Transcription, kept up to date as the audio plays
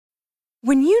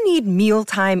When you need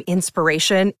mealtime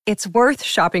inspiration, it's worth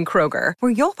shopping Kroger,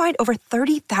 where you'll find over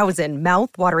 30,000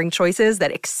 mouth-watering choices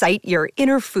that excite your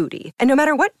inner foodie. And no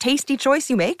matter what tasty choice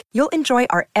you make, you'll enjoy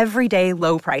our everyday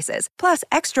low prices, plus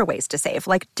extra ways to save,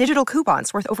 like digital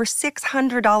coupons worth over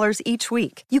 $600 each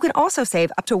week. You can also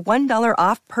save up to $1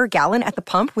 off per gallon at the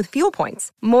pump with fuel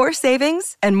points. More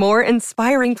savings and more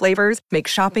inspiring flavors make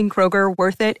shopping Kroger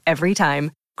worth it every time.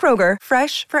 Kroger,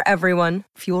 fresh for everyone.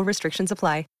 Fuel restrictions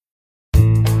apply.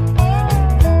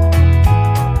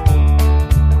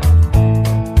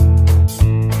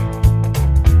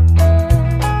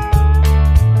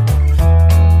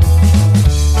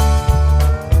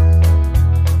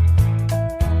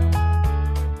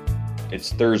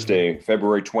 It's Thursday,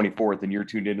 February 24th, and you're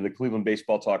tuned into the Cleveland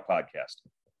Baseball Talk podcast.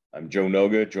 I'm Joe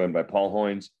Noga, joined by Paul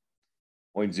Hoynes.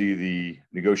 Hoynesy, the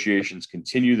negotiations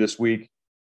continue this week.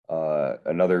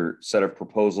 Another set of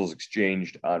proposals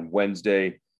exchanged on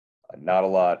Wednesday. Not a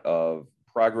lot of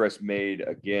progress made.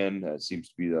 Again, it seems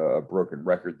to be a broken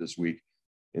record this week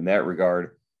in that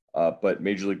regard. But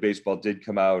Major League Baseball did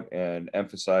come out and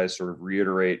emphasize, sort of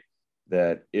reiterate,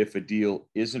 that if a deal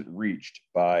isn't reached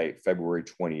by February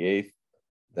 28th,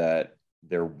 that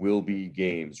there will be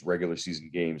games, regular season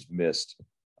games, missed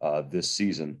this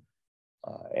season.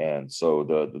 And so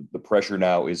the pressure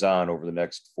now is on over the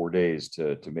next 4 days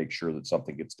to make sure that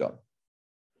something gets done.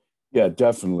 Yeah,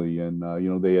 definitely. And,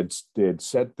 they had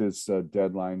set this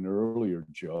deadline earlier,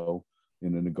 Joe,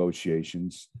 in the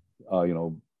negotiations.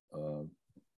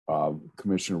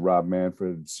 Commissioner Rob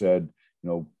Manfred had said,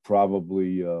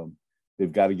 probably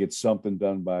they've got to get something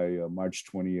done by March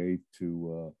 28th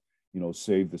to,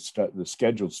 save the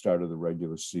scheduled start of the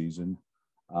regular season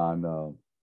on,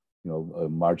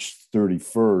 March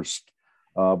 31st.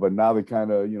 But now they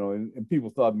kind of, and people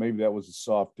thought maybe that was a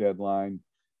soft deadline.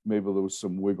 Maybe there was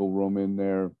some wiggle room in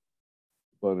there.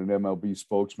 But an MLB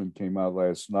spokesman came out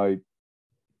last night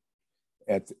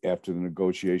after the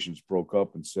negotiations broke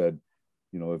up and said,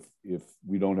 if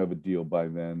we don't have a deal by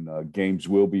then, games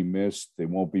will be missed. They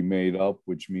won't be made up,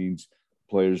 which means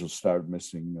players will start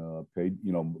missing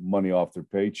money off their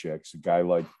paychecks. A guy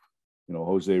like,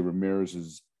 Jose Ramírez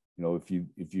is,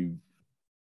 if you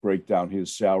break down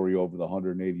his salary over the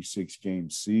 186 game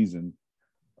season,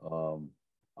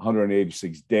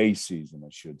 186 day season, I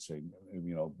should say,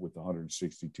 with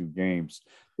 162 games,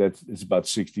 it's about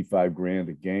 $65,000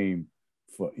 a game.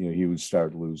 He would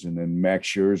start losing. And Max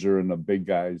Scherzer and the big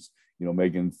guys,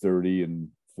 making 30 and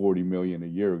 40 million a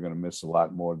year are going to miss a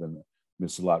lot more than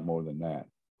that.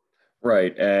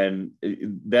 Right. And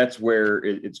that's where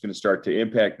it's going to start to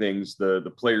impact things.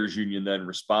 The players union then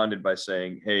responded by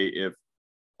saying, hey,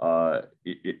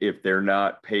 if they're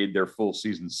not paid their full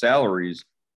season salaries,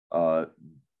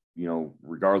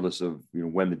 regardless of,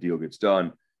 when the deal gets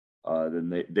done,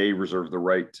 then they reserve the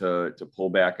right to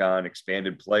pull back on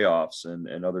expanded playoffs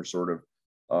and other sort of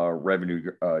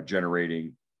revenue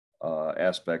generating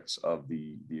aspects of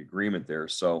the agreement there.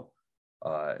 So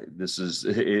this is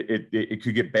it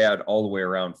could get bad all the way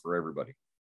around for everybody.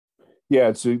 Yeah,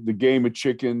 it's the game of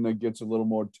chicken that gets a little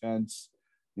more tense.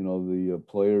 The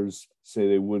players say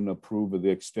they wouldn't approve of the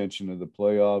extension of the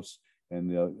playoffs, and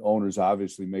the owners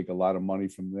obviously make a lot of money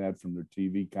from that, from their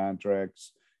TV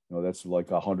contracts. That's like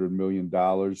 $100 million,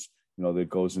 that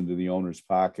goes into the owners'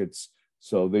 pockets.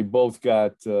 So they both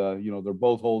got, they're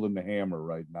both holding the hammer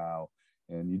right now.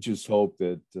 And you just hope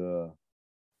that,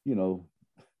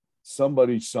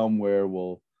 somebody somewhere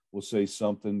will say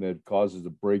something that causes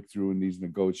a breakthrough in these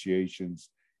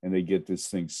negotiations and they get this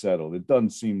thing settled. It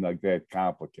doesn't seem like that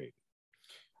complicated.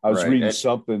 I was reading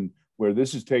something where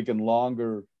this has taken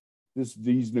longer.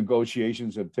 These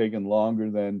negotiations have taken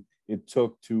longer than it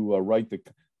took to write the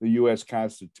U.S.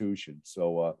 Constitution.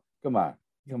 So come on,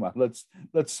 let's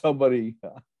somebody.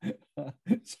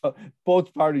 So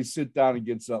both parties sit down and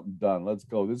get something done. Let's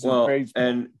go. This is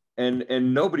baseball. And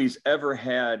nobody's ever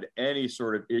had any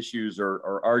sort of issues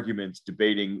or arguments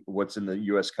debating what's in the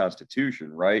U.S.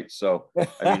 Constitution, right? So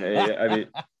I mean,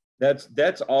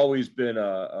 that's always been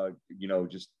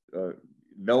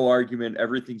no argument.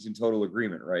 Everything's in total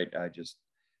agreement, right?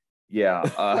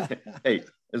 Hey,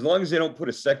 as long as they don't put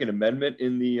a Second Amendment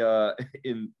in the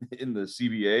in the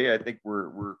CBA, I think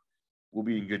we'll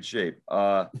be in good shape.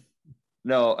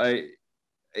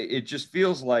 It just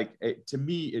feels like, to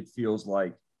me, it feels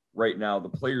like right now the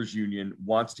players union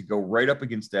wants to go right up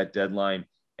against that deadline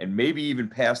and maybe even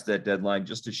past that deadline,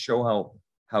 just to show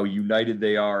how united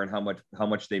they are and how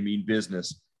much they mean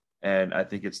business. And I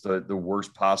think it's the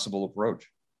worst possible approach.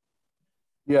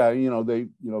 Yeah,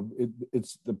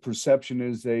 it's the perception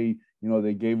is they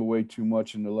gave away too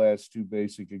much in the last two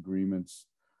basic agreements.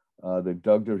 They've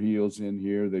dug their heels in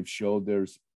here. They've showed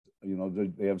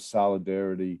they have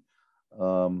solidarity.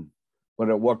 But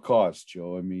at what cost,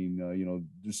 Joe? I mean,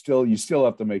 you still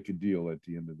have to make a deal at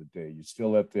the end of the day. You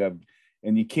still have to have,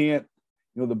 and you can't,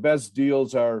 the best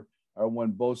deals are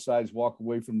when both sides walk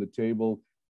away from the table,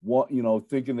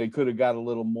 thinking they could have got a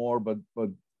little more, but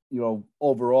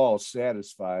overall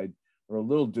satisfied or a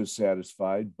little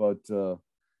dissatisfied. But,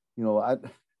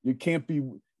 you can't be,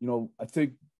 I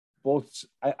think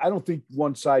I don't think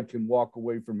one side can walk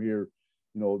away from here,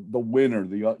 the winner,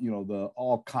 the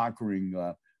all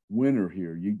conquering winner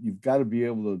here. You've got to be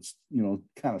able to,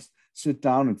 kind of sit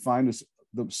down and find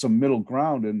some middle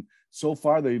ground. And so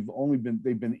far they've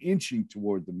been inching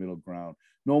toward the middle ground.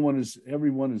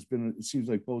 Everyone has been, it seems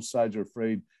like both sides are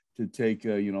afraid to take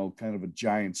a, kind of a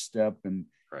giant step and,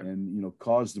 right. and,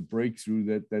 cause the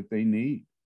breakthrough that they need.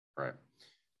 Right.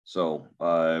 So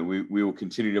we will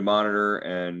continue to monitor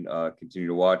and continue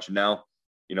to watch. Now,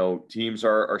 teams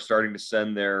are starting to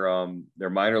send their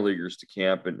minor leaguers to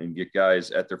camp and get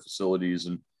guys at their facilities,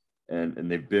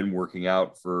 and they've been working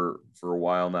out for a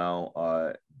while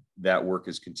now. That work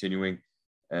is continuing,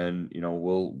 and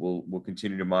we'll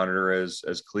continue to monitor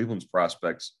as Cleveland's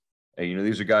prospects. And,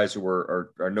 these are guys who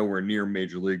are nowhere near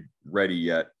major league ready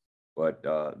yet, but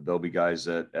there'll be guys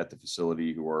at the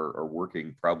facility who are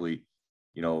working probably,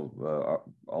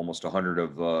 almost 100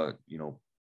 of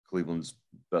Cleveland's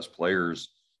best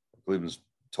players. Cleveland's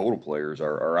total players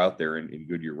are out there in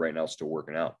Goodyear right now, still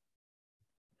working out.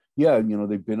 Yeah,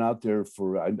 they've been out there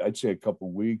for I'd say a couple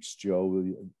of weeks, Joe.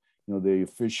 They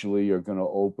officially are going to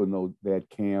open that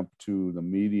camp to the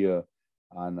media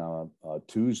on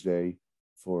Tuesday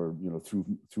for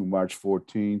through March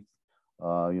 14th.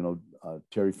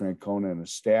 Terry Francona and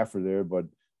his staff are there, but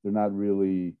they're not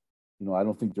really. I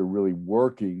don't think they're really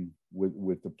working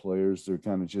with the players. They're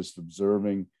kind of just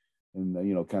observing and,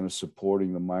 kind of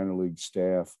supporting the minor league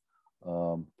staff.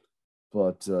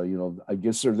 But I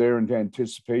guess they're there in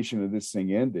anticipation of this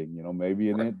thing ending. Maybe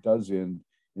it does end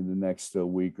in the next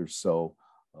week or so.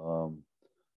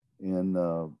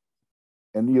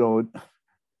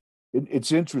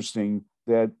 It's interesting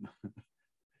that,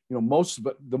 most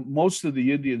of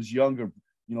the Indians' younger,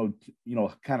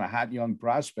 kind of hot young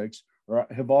prospects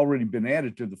have already been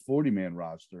added to the 40-man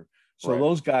roster. So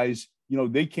those guys,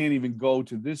 they can't even go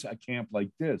to a camp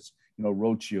like this,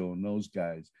 Rocio and those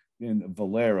guys, and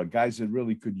Valera, guys that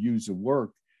really could use the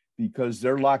work because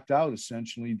they're locked out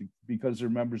essentially because they're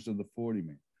members of the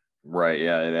 40-man. Right.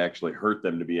 Yeah. It actually hurt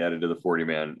them to be added to the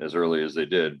 40-man as early as they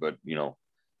did. But,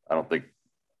 I don't think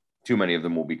too many of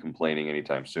them will be complaining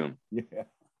anytime soon. Yeah.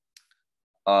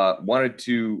 Wanted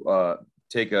to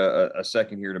take a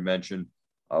second here to mention,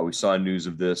 we saw news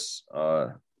of this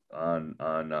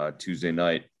on Tuesday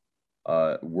night.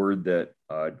 Word that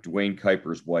Dwayne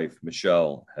Kuiper's wife,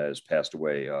 Michelle, has passed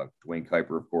away. Dwayne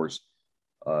Kuiper, of course,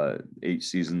 8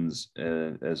 seasons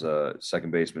as a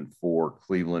second baseman for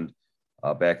Cleveland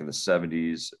back in the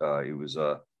 70s. He was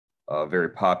a very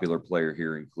popular player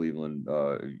here in Cleveland,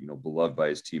 beloved by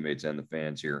his teammates and the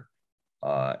fans here.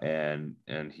 And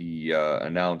he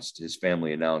his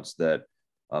family announced that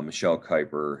Michelle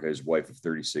Kuiper, his wife of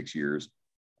 36 years,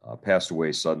 passed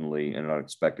away suddenly and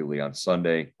unexpectedly on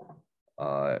Sunday.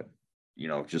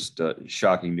 Just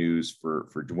shocking news for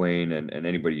Dwayne and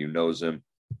anybody who knows him.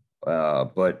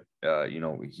 But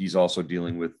he's also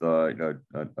dealing with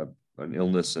an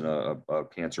illness and a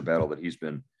cancer battle that he's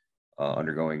been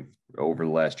undergoing over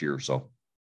the last year or so.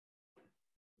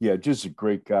 Yeah, just a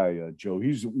great guy, Joe.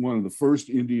 He's one of the first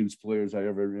Indians players I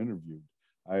ever interviewed.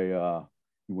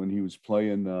 When he was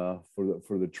playing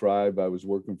for the Tribe, I was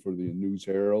working for the News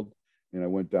Herald, and I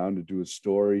went down to do a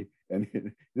story.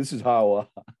 And this is how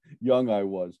young I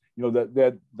was.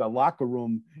 That the locker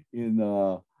room in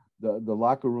the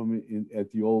locker room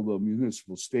at the old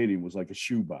municipal stadium was like a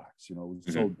shoebox. It was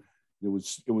so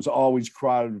it was always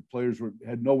crowded. Players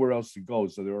had nowhere else to go,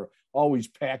 so they were always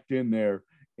packed in there.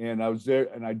 And I was there,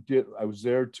 and I was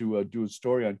there to do a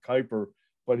story on Kuiper,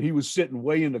 but he was sitting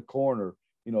way in the corner,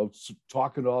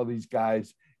 talking to all these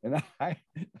guys, and I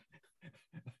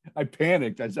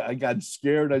panicked. I got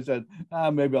scared. I said,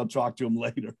 maybe I'll talk to him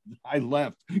later. I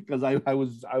left because I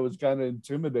was kind of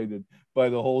intimidated by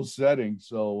the whole setting.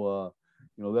 So,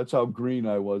 that's how green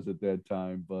I was at that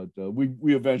time. But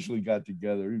we eventually got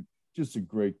together. Just a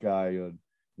great guy,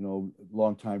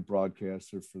 longtime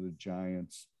broadcaster for the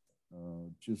Giants.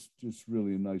 Just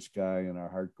really a nice guy, and our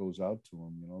heart goes out to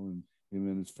him, and him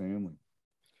and his family.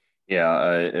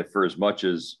 Yeah, for as much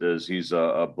as he's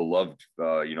a beloved,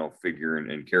 figure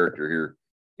and character here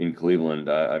in Cleveland,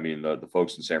 the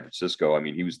folks in San Francisco,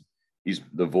 he's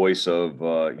the voice of,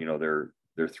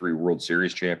 their their 3 World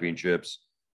Series championships.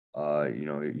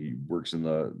 He works in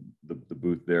the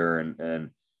booth there,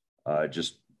 and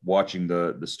just watching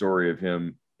the story of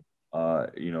him,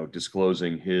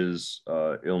 disclosing his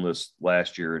illness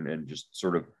last year, and just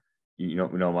sort of,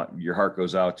 your heart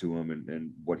goes out to him and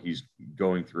what he's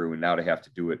going through, and now to have to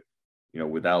do it,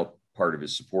 without part of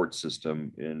his support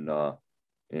system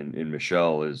in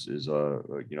Michelle is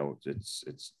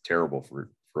it's terrible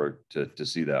to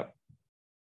see that.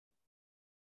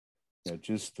 Yeah,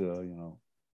 just a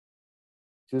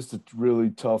really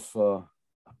tough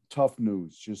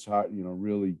news. Just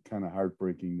really kind of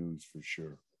heartbreaking news for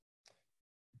sure.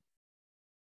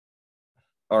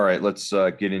 All right, let's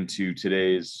get into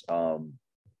today's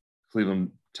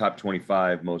Cleveland top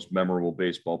 25 most memorable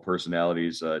baseball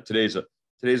personalities. Today's a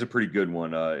pretty good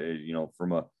one.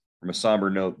 From a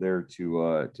somber note there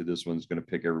to this one's going to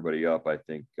pick everybody up, I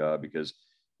think, because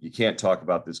you can't talk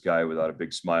about this guy without a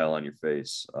big smile on your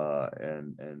face,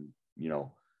 and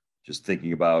just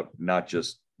thinking about not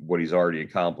just what he's already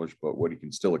accomplished, but what he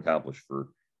can still accomplish for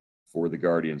the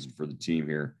Guardians and for the team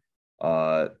here.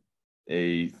 A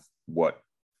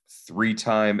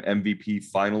 3-time MVP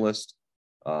finalist,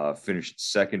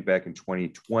 finished second back in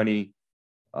 2020.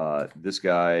 This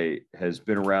guy has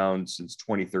been around since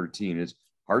 2013. It's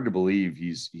hard to believe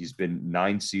he's been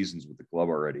 9 seasons with the club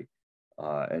already,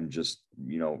 and just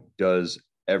does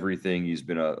everything. He's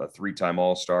been a 3-time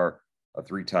All-Star, a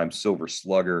 3-time Silver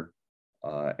Slugger,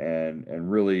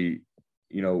 and really,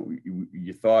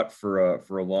 you thought for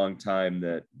a long time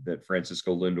that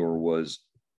Francisco Lindor was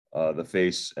the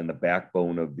face and the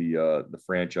backbone of the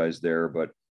franchise there,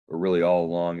 but really all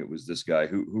along it was this guy.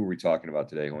 Who are we talking about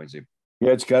today, Hoynesy?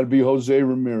 Yeah, it's got to be Jose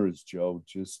Ramírez, Joe.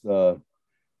 Just a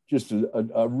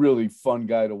really fun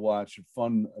guy to watch,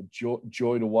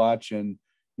 joy to watch. And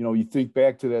you think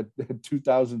back to that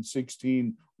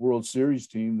 2016 World Series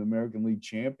team, the American League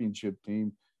Championship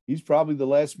team. He's probably the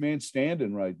last man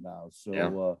standing right now. So,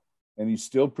 yeah. And he's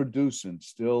still producing,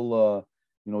 still.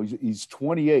 He's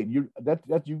 28. You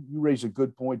raise a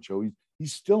good point, Joe.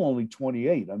 He's still only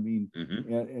 28. I mean,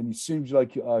 and he seems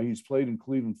like he's played in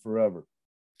Cleveland forever.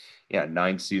 Yeah,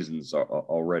 9 seasons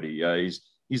already.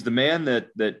 He's the man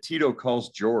that Tito calls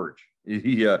George.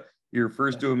 He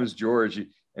refers to him as George,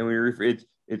 and we refer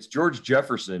it's George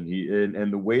Jefferson.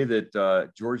 And the way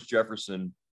that George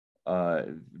Jefferson,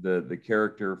 the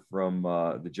character from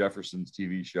the Jeffersons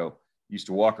TV show, used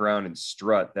to walk around and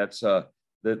strut. That's the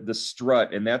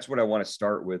strut, and that's what I want to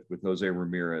start with Jose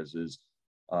Ramírez is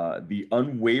the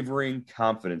unwavering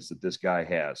confidence that this guy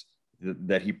has,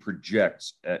 that he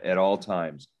projects at all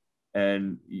times.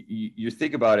 And you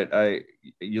think about it,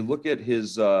 you look at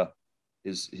his stats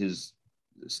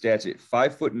at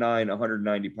 5'9",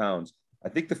 190 pounds. I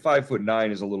think the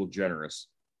 5'9" is a little generous,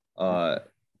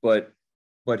 but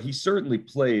he certainly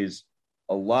plays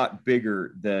a lot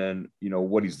bigger than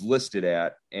what he's listed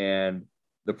at, and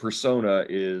the persona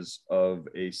is of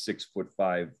a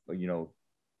 6'5",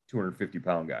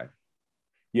 250-pound guy.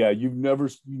 Yeah, you never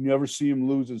see him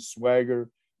lose his swagger.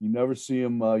 You never see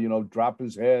him, drop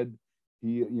his head.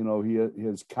 He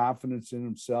has confidence in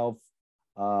himself,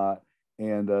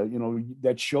 and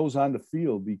that shows on the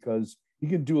field because he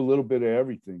can do a little bit of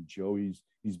everything. Joe, he's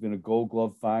been a Gold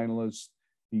Glove finalist.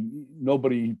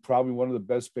 Probably one of the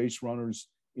best base runners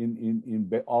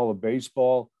in all of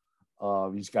baseball.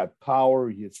 He's got power.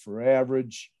 He hits for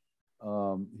average,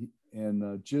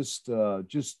 just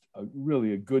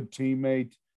really a good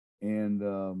teammate.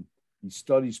 And he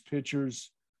studies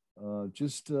pitchers.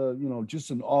 Just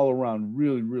an all around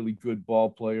really, really good ball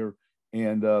player.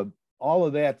 And all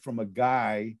of that from a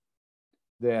guy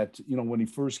that when he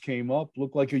first came up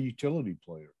looked like a utility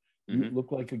player. He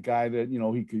looked like a guy that he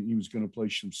was going to play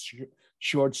some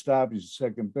shortstop. He's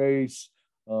second base.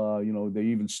 They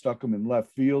even stuck him in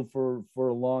left field for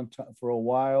a long time, for a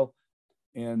while.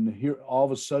 And here, all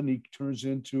of a sudden, he turns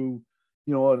into,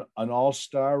 an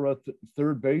all-star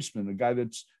third baseman, a guy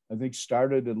that's, I think,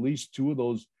 started at least 2 of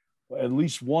those, at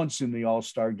least once in the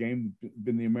all-star game,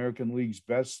 been the American League's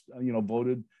best,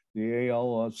 voted the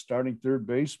AL starting third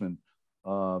baseman.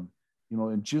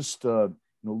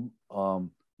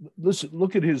 Listen,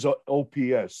 look at his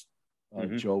OPS,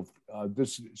 Joe.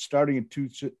 This starting in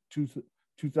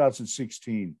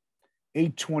 2016,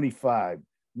 825,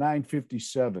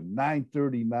 957,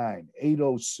 939,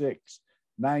 806,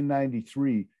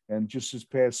 993, and just this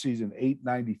past season,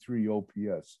 893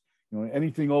 OPS.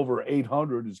 Anything over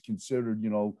 800 is considered,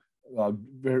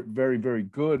 very, very, very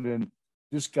good. And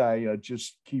this guy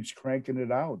just keeps cranking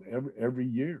it out every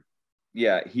year.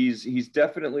 Yeah, he's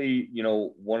definitely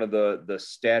one of the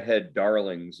stat head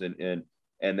darlings, and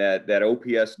And that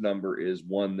OPS number is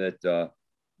one that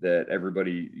that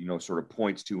everybody, sort of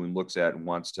points to and looks at and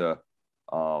wants to,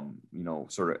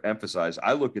 sort of emphasize.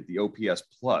 I look at the OPS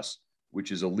plus,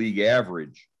 which is a league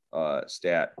average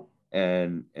stat.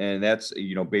 And that's,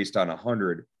 based on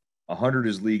 100. 100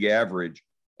 is league average.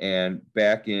 And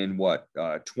back in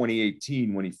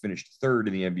 2018, when he finished third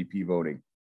in the MVP voting,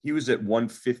 he was at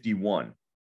 151.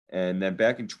 And then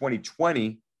back in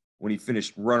 2020, when he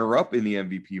finished runner-up in the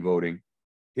MVP voting,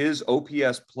 his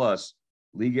OPS plus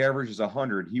league average is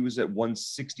 100. He was at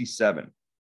 167,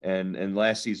 and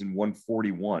last season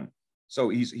 141. So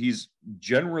he's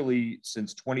generally,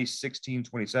 since 2016,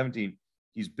 2017,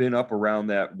 he's been up around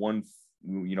that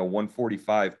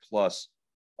 145 plus.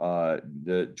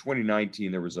 The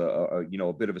 2019, there was a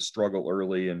bit of a struggle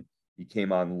early, and he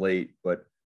came on late. But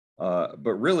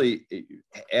really,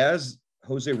 as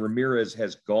Jose Ramírez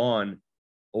has gone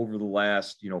over the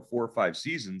last 4 or 5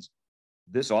 seasons,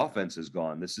 this offense has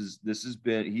gone.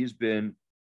 He's been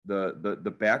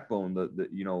the backbone,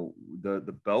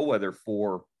 the bellwether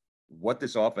for what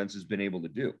this offense has been able to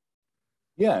do.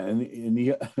 Yeah, and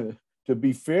he, to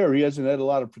be fair, he hasn't had a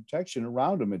lot of protection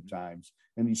around him at times,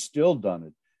 and he's still done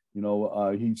it.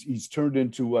 He's turned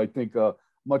into, I think,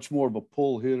 much more of a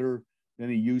pull hitter than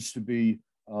he used to be.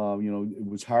 It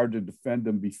was hard to defend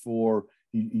him before.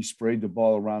 He sprayed the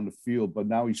ball around the field, but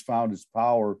now he's found his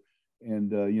power,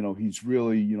 and he's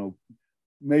really,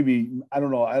 maybe, I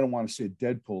don't know, I don't want to say a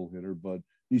dead pull hitter, but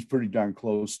he's pretty darn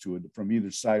close to it from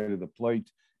either side of the plate.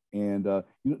 And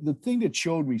the thing that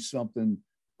showed me something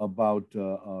about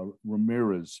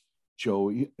Ramírez,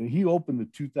 Joe, he opened the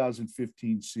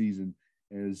 2015 season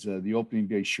as the opening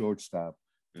day shortstop,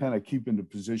 kind of keeping the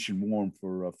position warm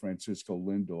for Francisco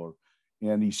Lindor.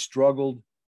 And he struggled.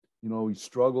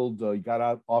 He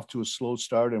got off to a slow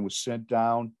start and was sent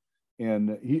down.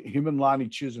 And him and Lonnie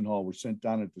Chisenhall were sent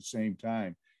down at the same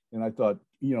time. And I thought,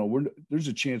 there's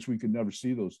a chance we could never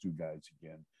see those two guys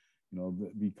again,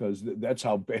 because that's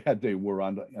how bad they were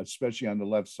especially on the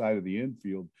left side of the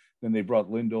infield. Then they brought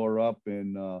Lindor up,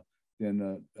 and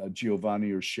then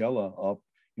Giovanni Urshela up,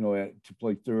 to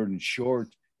play third and short.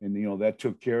 And, that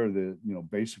took care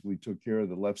of basically took care of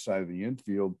the left side of the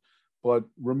infield. But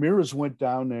Ramírez went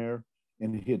down there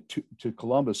and hit to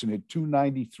Columbus and hit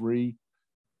 293,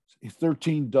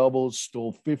 13 doubles,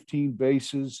 stole 15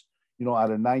 bases,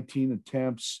 out of 19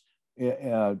 attempts,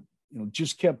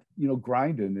 just kept,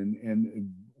 grinding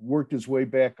and worked his way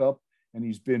back up. And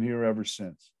he's been here ever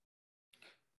since.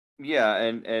 Yeah.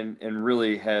 And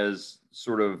really has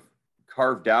sort of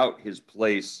carved out his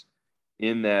place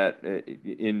in that,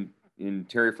 in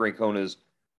Terry Francona's,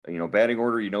 batting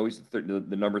order. He's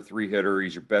the number 3 hitter.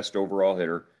 He's your best overall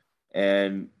hitter.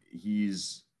 And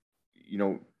he's,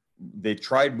 they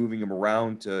tried moving him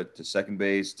around to second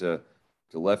base, to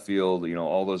left field,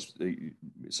 all those,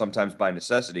 sometimes by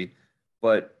necessity,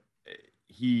 but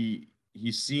he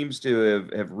seems to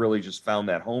have really just found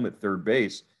that home at third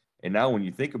base. And now when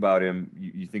you think about him,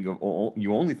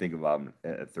 you only think about him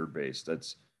at third base.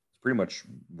 That's pretty much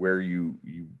where you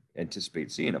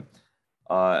anticipate seeing him.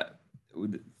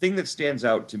 The thing that stands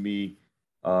out to me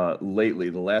lately,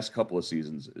 the last couple of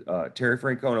seasons, Terry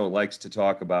Francona likes to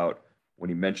talk about, when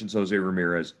he mentions Jose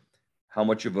Ramírez, how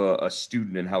much of a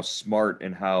student and how smart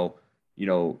and how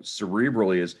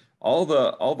cerebral he is. All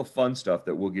the fun stuff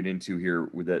that we'll get into here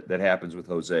that happens with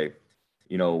Jose,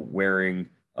 wearing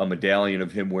a medallion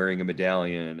of him wearing a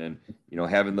medallion, and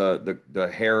having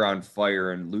the hair on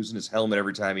fire and losing his helmet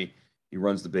every time he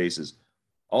runs the bases.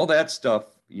 All that stuff,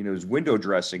 is window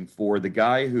dressing for the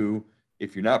guy who,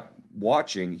 if you're not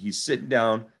watching, he's sitting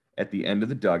down at the end of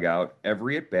the dugout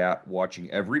every at bat, watching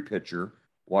every pitcher,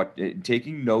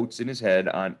 taking notes in his head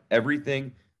on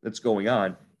everything that's going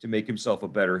on to make himself a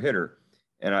better hitter.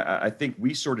 And I think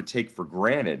we sort of take for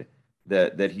granted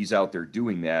that he's out there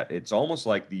doing that. It's almost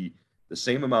like the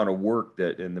same amount of work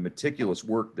and the meticulous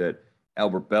work that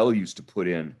Albert Bell used to put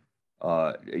in,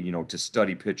 to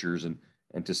study pitchers and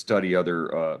to study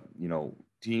other,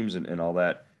 teams and all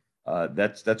that.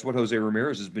 That's what Jose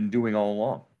Ramírez has been doing all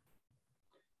along.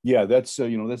 Yeah, that's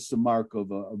that's the mark of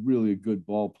a really good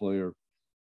ball player,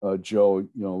 Joe.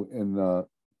 And it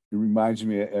reminds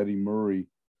me of Eddie Murray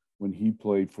when he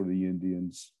played for the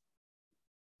Indians.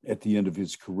 At the end of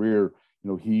his career,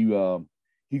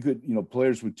 he could,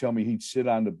 players would tell me he'd sit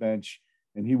on the bench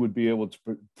and he would be able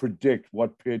to predict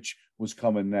what pitch was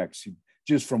coming next.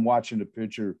 Just from watching the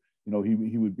pitcher,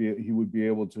 he would be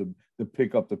able to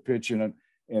pick up the pitch and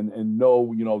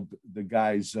know, the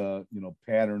guy's,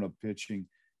 pattern of pitching.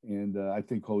 And I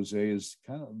think Jose is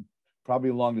kind of probably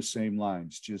along the same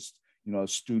lines, just, a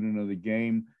student of the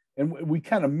game. And we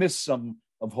kind of miss some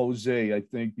of Jose, I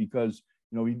think, because,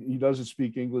 he doesn't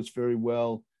speak English very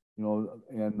well,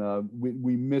 and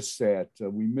we miss that.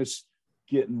 We miss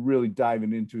really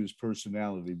diving into his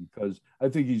personality, because I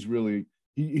think he's really,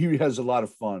 he has a lot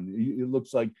of fun. It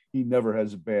looks like he never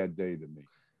has a bad day to me.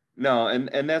 No,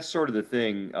 and that's sort of the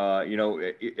thing.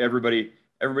 Everybody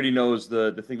knows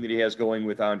the thing that he has going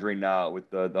with Andre now, with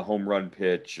the home run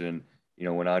pitch. And,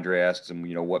 when Andre asks him,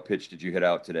 what pitch did you hit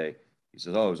out today? He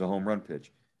says, oh, it was a home run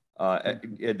pitch.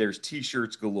 There's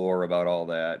T-shirts galore about all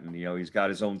that. And, he's got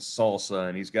his own salsa,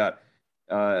 and he's got,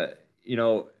 the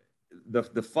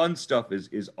fun stuff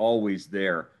is always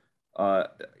there.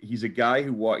 He's a guy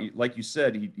who, like you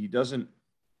said, he doesn't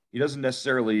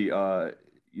necessarily,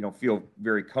 feel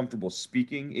very comfortable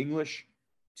speaking English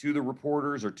to the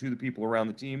reporters or to the people around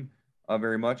the team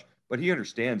very much, but he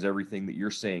understands everything that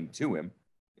you're saying to him.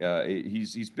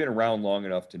 He's been around long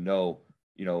enough to know,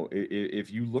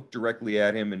 if you look directly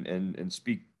at him and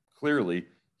speak clearly,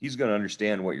 he's going to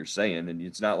understand what you're saying, and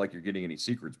it's not like you're getting any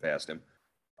secrets past him.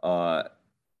 I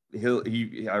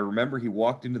remember he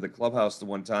walked into the clubhouse the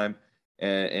one time,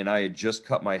 and I had just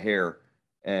cut my hair,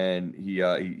 and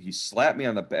he slapped me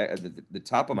on the back, the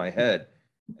top of my head,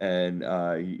 and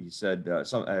he said,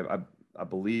 I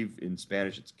believe in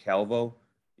Spanish it's calvo.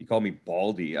 He called me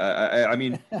baldy. I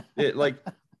mean,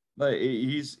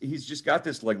 he's just got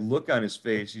this look on his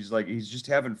face. He's just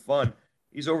having fun.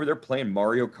 He's over there playing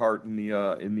Mario Kart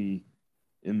in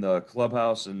the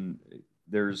clubhouse, and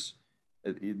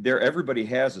everybody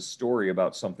has a story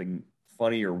about something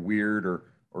funny or weird or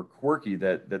quirky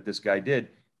that this guy did.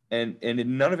 And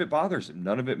none of it bothers him.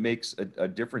 None of it makes a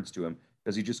difference to him,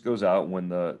 because he just goes out when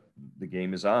the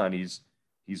game is on. He's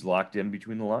locked in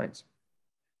between the lines.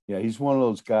 Yeah, he's one of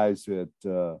those guys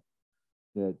that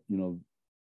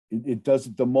it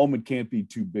doesn't. The moment can't be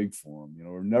too big for him,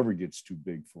 or never gets too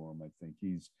big for him. I think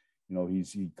he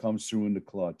comes through in the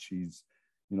clutch. He's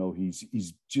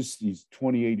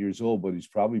 28 years old, but he's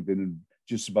probably been in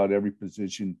just about every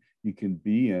position you can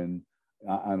be in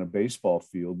on a baseball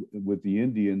field with the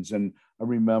Indians. And I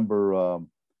remember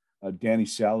Danny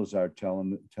Salazar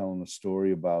telling a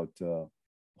story about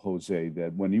Jose,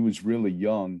 that when he was really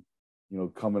young,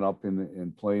 coming up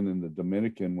and playing in the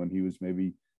Dominican when he was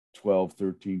maybe 12,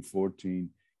 13, 14,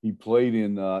 he played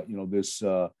in, this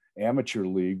amateur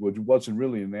league, which wasn't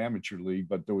really an amateur league,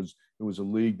 but it was a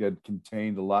league that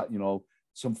contained a lot,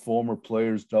 some former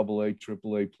players, AA,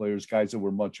 AAA players, guys that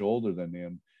were much older than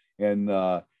him. And,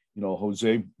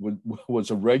 Jose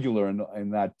was a regular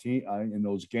in that team, in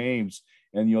those games.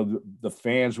 And, the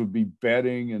fans would be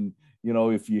betting, and,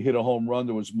 if you hit a home run,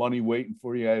 there was money waiting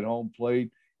for you at home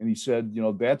plate. And he said,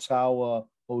 that's how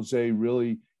Jose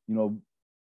really,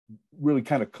 really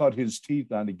kind of cut his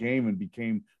teeth on the game and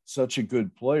became such a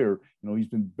good player. He's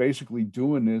been basically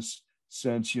doing this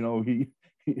since, he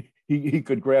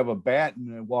could grab a bat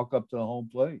and walk up to the home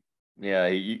plate. Yeah,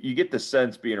 you get the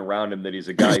sense being around him that he's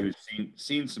a guy who's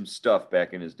seen some stuff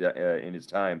back in his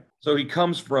time. So he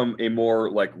comes from a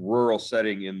more rural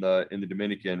setting in the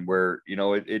Dominican, where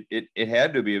it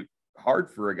had to be hard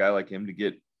for a guy like him to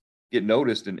get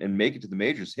noticed and make it to the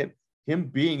majors. Him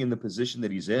being in the position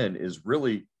that he's in is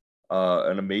really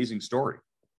an amazing story.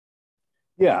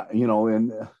 Yeah,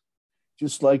 and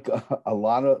just like a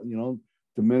lot of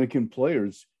Dominican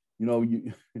players,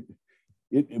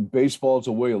 baseball is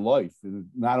a way of life. And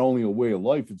not only a way of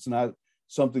life, it's not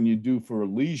something you do for a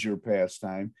leisure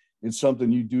pastime. It's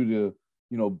something you do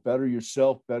to, better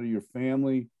yourself, better your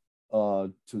family,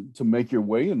 to make your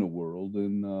way in the world.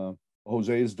 And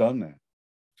Jose has done that.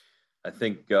 I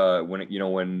think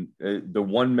when the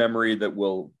one memory that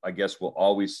will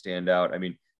always stand out. I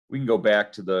mean, we can go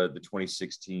back to the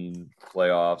 2016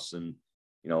 playoffs and,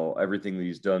 everything that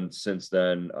he's done since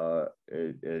then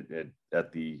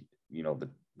at the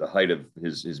height of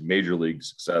his major league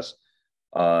success.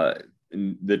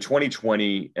 In the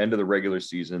 2020 end of the regular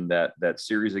season, that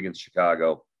series against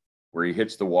Chicago, where he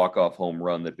hits the walk-off home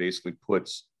run that basically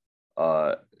puts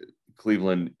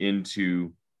Cleveland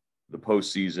into the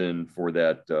postseason for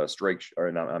that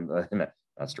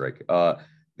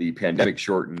the pandemic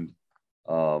shortened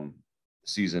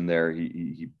season there.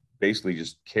 He basically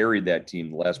just carried that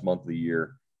team the last month of the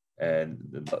year,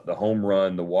 and the home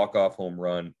run, the walk-off home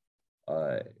run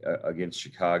against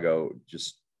Chicago,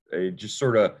 it just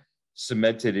sort of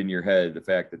cemented in your head the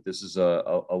fact that this is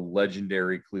a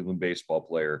legendary Cleveland baseball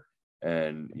player.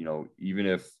 And,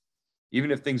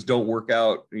 even if things don't work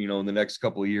out, in the next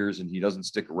couple of years and he doesn't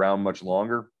stick around much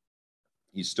longer,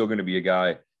 he's still going to be a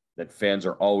guy that fans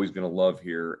are always going to love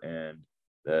here, and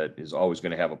that is always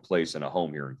going to have a place and a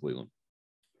home here in Cleveland.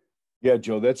 Yeah,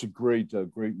 Joe, that's a great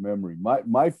memory.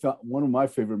 One of my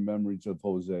favorite memories of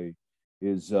Jose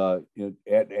is at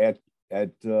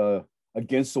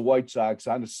against the White Sox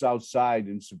on the South Side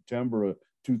in September of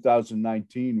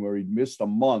 2019, where he'd missed a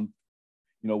month,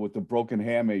 with the broken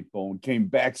hamate bone, came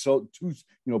back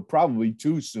probably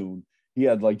too soon. He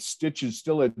had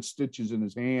still had stitches in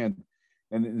his hand,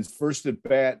 and in his first at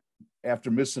bat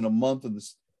after missing a month of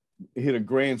this, hit a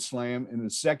grand slam. And the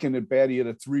second at bat, he hit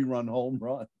a 3-run home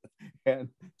run, and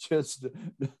just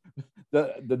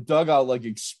the dugout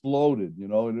exploded,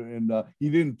 and he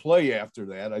didn't play after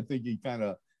that. I think he kind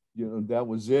of, that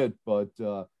was it. But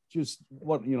just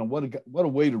what a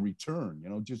way to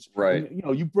return, just right.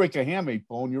 You break a hamate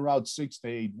bone, you're out 6 to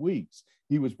 8 weeks.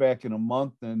 He was back in a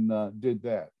month and did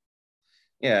that.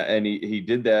 Yeah, and he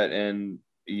did that, and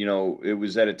it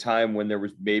was at a time when there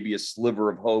was maybe a sliver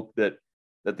of hope that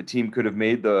the team could have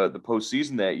made the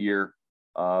postseason that year,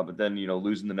 but then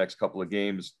losing the next couple of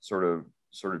games sort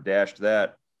of dashed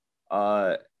that.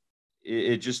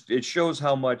 It shows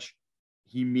how much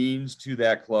he means to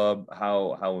that club,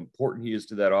 how important he is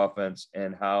to that offense,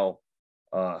 and how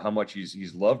much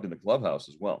he's loved in the clubhouse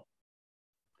as well.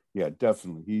 Yeah,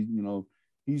 definitely.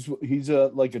 He's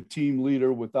a team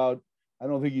leader without. I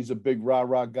don't think he's a big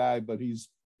rah-rah guy, but he's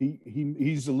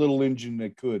a little engine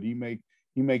that could. He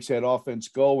makes that offense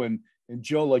go. And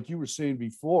Joe, like you were saying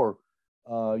before,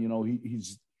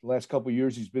 he's the last couple of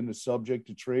years he's been the subject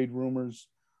of trade rumors.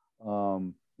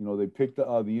 They picked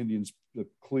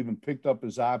Cleveland picked up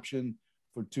his option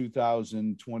for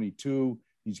 2022.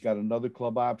 He's got another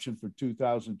club option for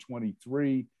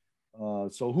 2023.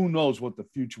 So who knows what the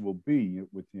future will be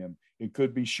with him? It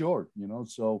could be short,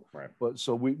 So, right. But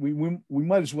so we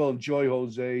might as well enjoy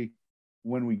Jose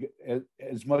when we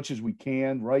as much as we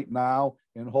can right now,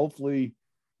 and hopefully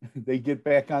they get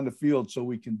back on the field so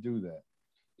we can do that.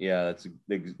 Yeah,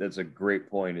 that's a great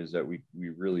point. Is that we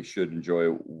really should enjoy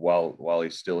while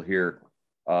he's still here.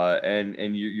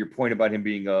 And your point about him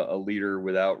being a leader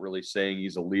without really saying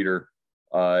he's a leader.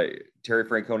 Terry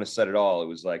Francona said it all. It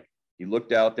was like he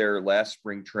looked out there last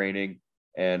spring training,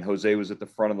 and Jose was at the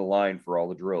front of the line for all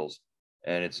the drills.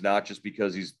 And it's not just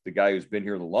because he's the guy who's been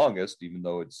here the longest, even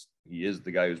though he is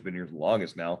the guy who's been here the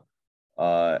longest now.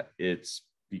 It's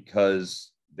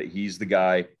because that he's the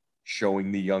guy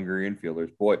showing the younger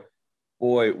infielders.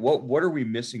 Boy, what are we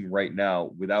missing right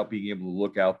now without being able to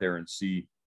look out there and see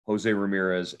Jose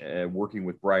Ramírez working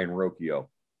with Brian Rocchio,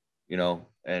 and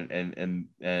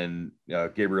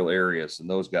Gabriel Arias and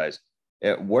those guys.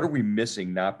 What are we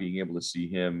missing not being able to see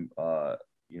him,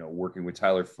 working with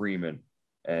Tyler Freeman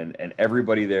and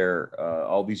everybody there,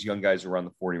 all these young guys around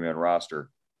the 40-man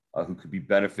roster who could be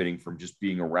benefiting from just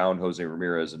being around Jose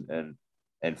Ramírez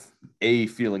and A,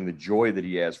 feeling the joy that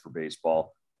he has for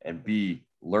baseball, and B,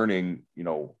 learning,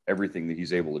 everything that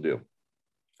he's able to do.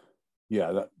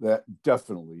 Yeah, that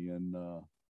definitely. And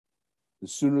the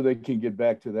sooner they can get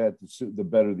back to that, the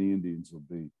better the Indians will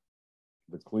be.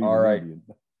 The Cleveland all right. Indians.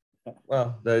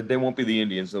 Well, they won't be the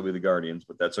Indians; they'll be the Guardians,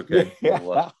 but that's okay.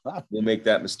 We'll make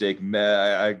that mistake.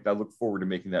 I look forward to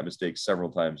making that mistake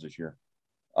several times this year.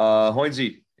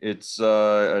 Hoinsey, it's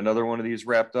another one of these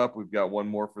wrapped up. We've got one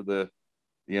more for the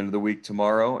end of the week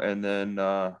tomorrow, and then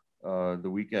the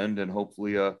weekend, and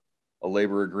hopefully a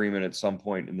labor agreement at some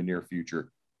point in the near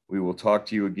future. We will talk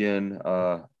to you again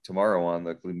tomorrow on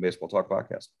the Cleveland Baseball Talk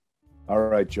podcast. All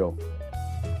right, Joe.